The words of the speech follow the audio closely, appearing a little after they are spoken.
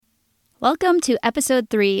Welcome to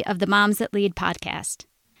episode 3 of the Moms That Lead podcast.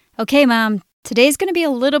 Okay, Mom, today's going to be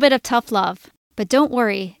a little bit of tough love, but don't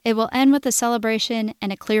worry, it will end with a celebration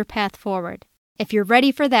and a clear path forward. If you're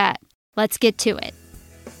ready for that, let's get to it.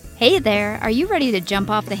 Hey there, are you ready to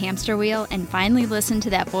jump off the hamster wheel and finally listen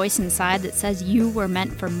to that voice inside that says you were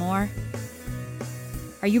meant for more?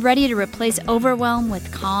 Are you ready to replace overwhelm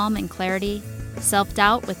with calm and clarity,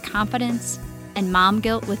 self-doubt with confidence, and mom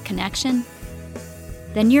guilt with connection?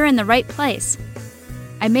 Then you're in the right place.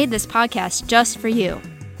 I made this podcast just for you.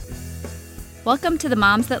 Welcome to the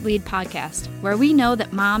Moms That Lead podcast, where we know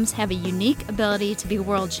that moms have a unique ability to be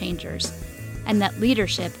world changers, and that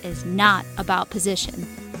leadership is not about position,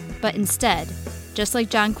 but instead, just like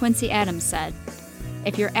John Quincy Adams said,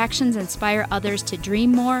 if your actions inspire others to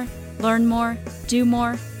dream more, learn more, do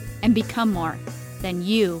more, and become more, then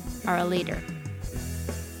you are a leader.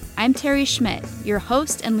 I'm Terry Schmidt, your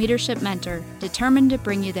host and leadership mentor, determined to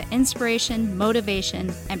bring you the inspiration,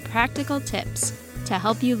 motivation, and practical tips to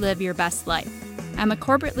help you live your best life. I'm a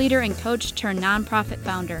corporate leader and coach turned nonprofit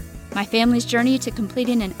founder. My family's journey to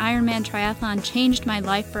completing an Ironman triathlon changed my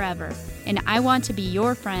life forever, and I want to be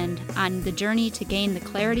your friend on the journey to gain the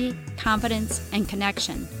clarity, confidence, and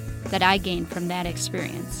connection that I gained from that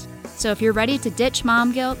experience. So if you're ready to ditch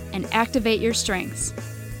mom guilt and activate your strengths,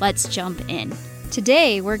 let's jump in.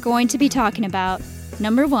 Today, we're going to be talking about,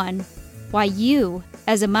 number 1, why you,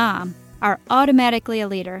 as a mom, are automatically a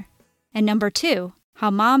leader, and number 2,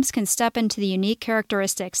 how moms can step into the unique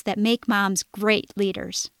characteristics that make moms great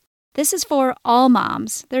leaders. This is for all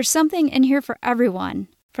moms. There's something in here for everyone,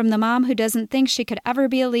 from the mom who doesn't think she could ever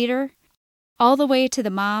be a leader, all the way to the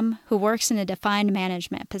mom who works in a defined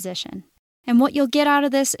management position. And what you'll get out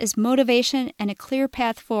of this is motivation and a clear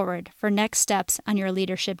path forward for next steps on your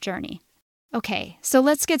leadership journey. Okay, so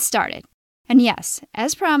let's get started. And yes,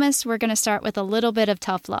 as promised, we're going to start with a little bit of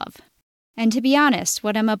tough love. And to be honest,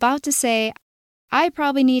 what I'm about to say, I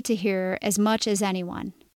probably need to hear as much as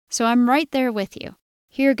anyone. So I'm right there with you.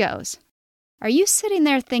 Here goes. Are you sitting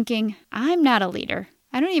there thinking, I'm not a leader.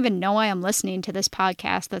 I don't even know why I'm listening to this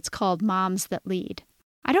podcast that's called Moms That Lead.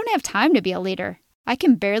 I don't have time to be a leader. I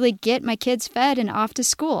can barely get my kids fed and off to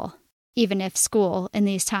school, even if school in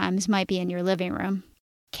these times might be in your living room.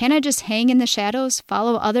 Can't I just hang in the shadows,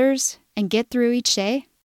 follow others, and get through each day?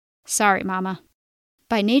 Sorry, Mama.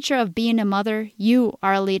 By nature of being a mother, you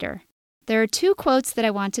are a leader. There are 2 quotes that I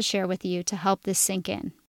want to share with you to help this sink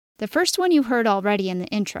in. The first one you heard already in the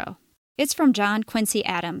intro. It's from John Quincy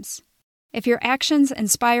Adams. If your actions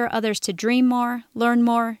inspire others to dream more, learn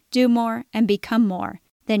more, do more, and become more,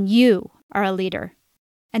 then you are a leader.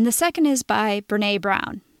 And the second is by Brené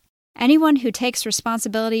Brown. Anyone who takes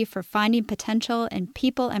responsibility for finding potential in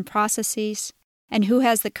people and processes, and who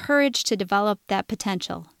has the courage to develop that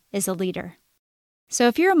potential, is a leader. So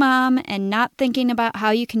if you're a mom and not thinking about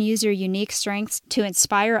how you can use your unique strengths to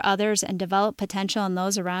inspire others and develop potential in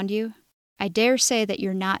those around you, I dare say that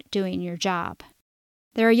you're not doing your job.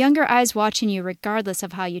 There are younger eyes watching you regardless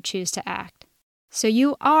of how you choose to act. So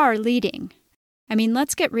you are leading. I mean,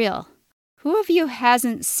 let's get real. Who of you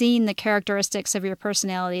hasn't seen the characteristics of your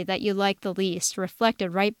personality that you like the least reflected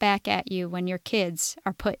right back at you when your kids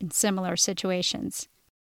are put in similar situations?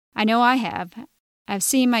 I know I have. I've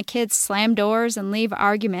seen my kids slam doors and leave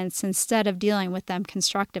arguments instead of dealing with them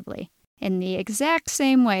constructively, in the exact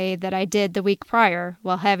same way that I did the week prior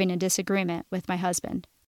while having a disagreement with my husband.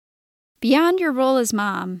 Beyond your role as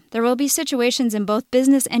mom, there will be situations in both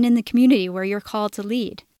business and in the community where you're called to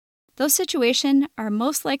lead. Those situations are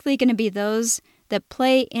most likely going to be those that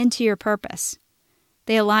play into your purpose.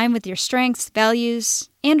 They align with your strengths, values,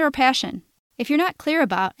 and/or passion. If you're not clear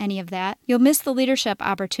about any of that, you'll miss the leadership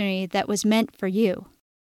opportunity that was meant for you.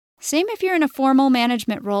 Same if you're in a formal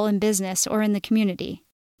management role in business or in the community.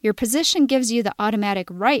 Your position gives you the automatic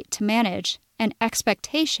right to manage and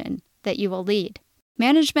expectation that you will lead.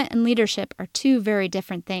 Management and leadership are 2 very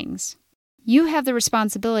different things. You have the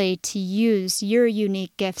responsibility to use your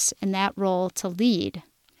unique gifts in that role to lead.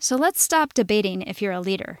 So let's stop debating if you're a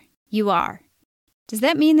leader. You are. Does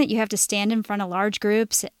that mean that you have to stand in front of large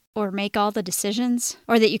groups or make all the decisions?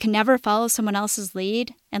 Or that you can never follow someone else's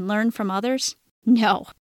lead and learn from others? No.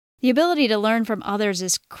 The ability to learn from others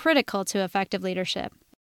is critical to effective leadership.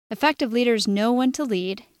 Effective leaders know when to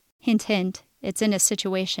lead. Hint, hint, it's in a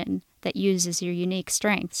situation that uses your unique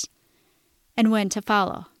strengths. And when to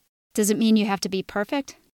follow. Does it mean you have to be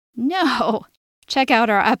perfect? No! Check out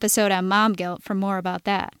our episode on mom guilt for more about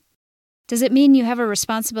that. Does it mean you have a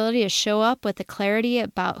responsibility to show up with a clarity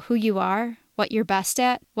about who you are, what you're best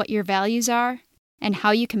at, what your values are, and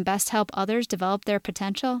how you can best help others develop their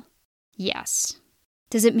potential? Yes.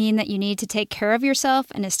 Does it mean that you need to take care of yourself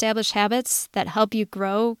and establish habits that help you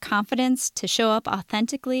grow confidence to show up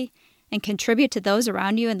authentically and contribute to those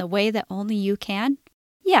around you in the way that only you can?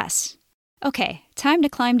 Yes. Okay, time to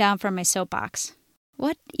climb down from my soapbox.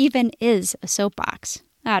 What even is a soapbox?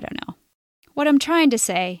 I don't know. What I'm trying to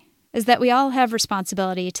say is that we all have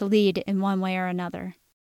responsibility to lead in one way or another.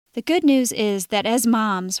 The good news is that as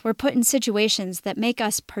moms, we're put in situations that make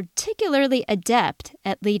us particularly adept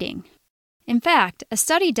at leading. In fact, a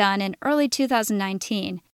study done in early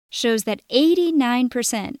 2019 shows that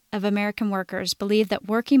 89% of American workers believe that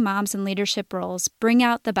working moms in leadership roles bring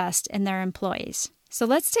out the best in their employees. So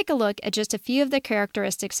let's take a look at just a few of the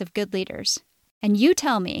characteristics of good leaders. And you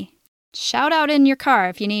tell me, shout out in your car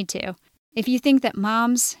if you need to, if you think that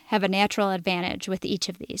moms have a natural advantage with each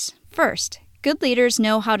of these. First, good leaders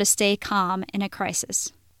know how to stay calm in a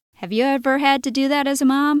crisis. Have you ever had to do that as a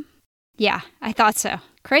mom? Yeah, I thought so.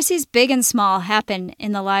 Crises big and small happen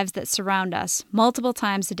in the lives that surround us multiple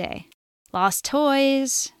times a day. Lost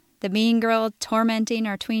toys, the mean girl tormenting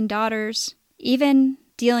our tween daughters, even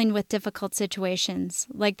dealing with difficult situations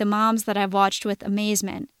like the moms that I've watched with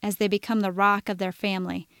amazement as they become the rock of their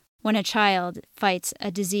family when a child fights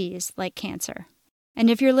a disease like cancer.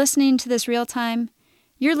 And if you're listening to this real time,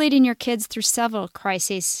 you're leading your kids through several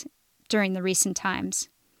crises during the recent times,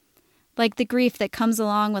 like the grief that comes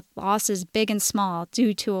along with losses big and small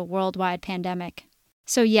due to a worldwide pandemic.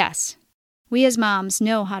 So yes, we as moms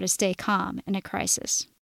know how to stay calm in a crisis.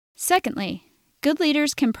 Secondly, good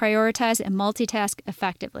leaders can prioritize and multitask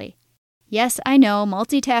effectively. Yes, I know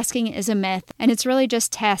multitasking is a myth, and it's really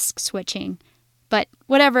just task switching. But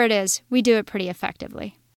whatever it is, we do it pretty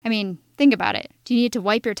effectively. I mean, think about it. Do you need to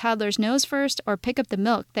wipe your toddler's nose first or pick up the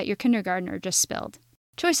milk that your kindergartner just spilled?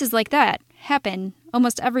 Choices like that happen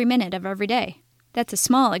almost every minute of every day. That's a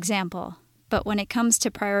small example, but when it comes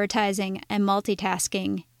to prioritizing and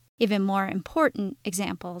multitasking, even more important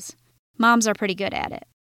examples, moms are pretty good at it.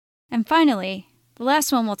 And finally, the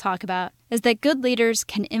last one we'll talk about is that good leaders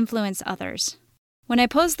can influence others. When I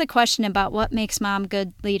posed the question about what makes mom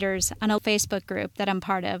good leaders on a Facebook group that I'm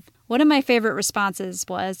part of, one of my favorite responses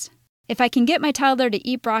was, if I can get my toddler to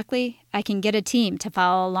eat broccoli, I can get a team to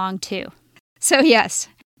follow along too. So yes,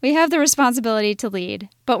 we have the responsibility to lead,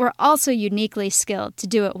 but we're also uniquely skilled to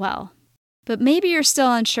do it well. But maybe you're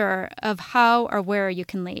still unsure of how or where you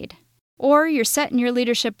can lead. Or you're set in your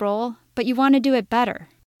leadership role, but you want to do it better.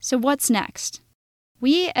 So what's next?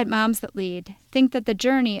 We at Moms That Lead think that the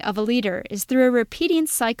journey of a leader is through a repeating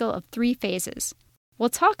cycle of 3 phases. We'll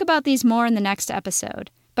talk about these more in the next episode,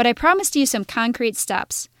 but I promised you some concrete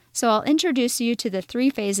steps, so I'll introduce you to the 3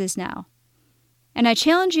 phases now. And I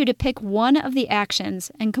challenge you to pick one of the actions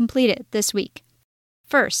and complete it this week.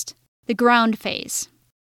 First, the ground phase.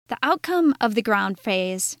 The outcome of the ground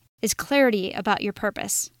phase is clarity about your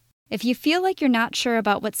purpose. If you feel like you're not sure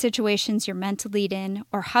about what situations you're meant to lead in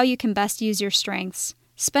or how you can best use your strengths,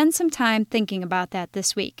 spend some time thinking about that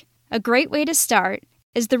this week. A great way to start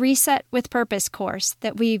is the Reset with Purpose course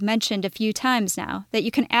that we've mentioned a few times now that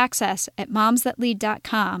you can access at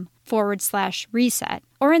momsthatlead.com/reset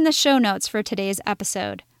or in the show notes for today's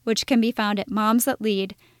episode, which can be found at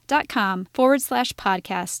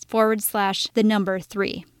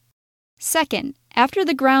momsthatlead.com/podcast/3. Second, after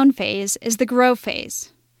the ground phase is the grow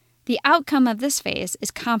phase. The outcome of this phase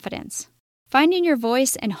is confidence. Finding your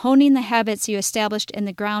voice and honing the habits you established in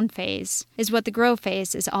the ground phase is what the grow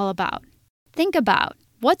phase is all about. Think about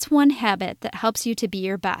what's one habit that helps you to be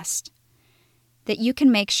your best that you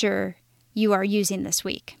can make sure you are using this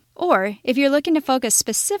week. Or if you're looking to focus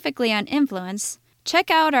specifically on influence,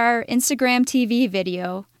 check out our Instagram TV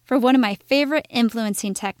video for one of my favorite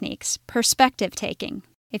influencing techniques, perspective taking.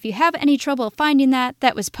 If you have any trouble finding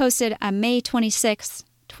that was posted on May 26th,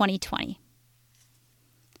 2020.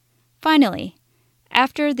 Finally,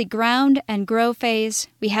 after the ground and grow phase,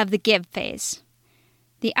 we have the give phase.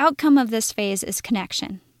 The outcome of this phase is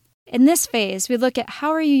connection. In this phase, we look at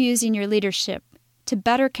how are you using your leadership to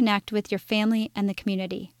better connect with your family and the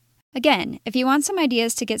community. Again, if you want some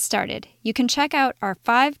ideas to get started, you can check out our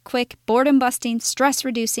 5 quick boredom-busting,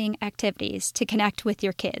 stress-reducing activities to connect with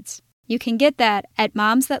your kids. You can get that at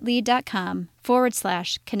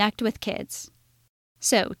momsthatlead.com/connectwithkids.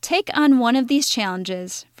 So take on one of these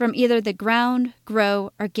challenges from either the ground,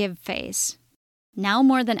 grow, or give phase. Now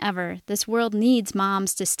more than ever, this world needs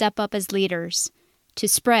moms to step up as leaders, to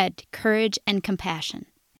spread courage and compassion.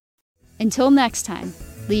 Until next time,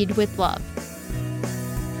 lead with love.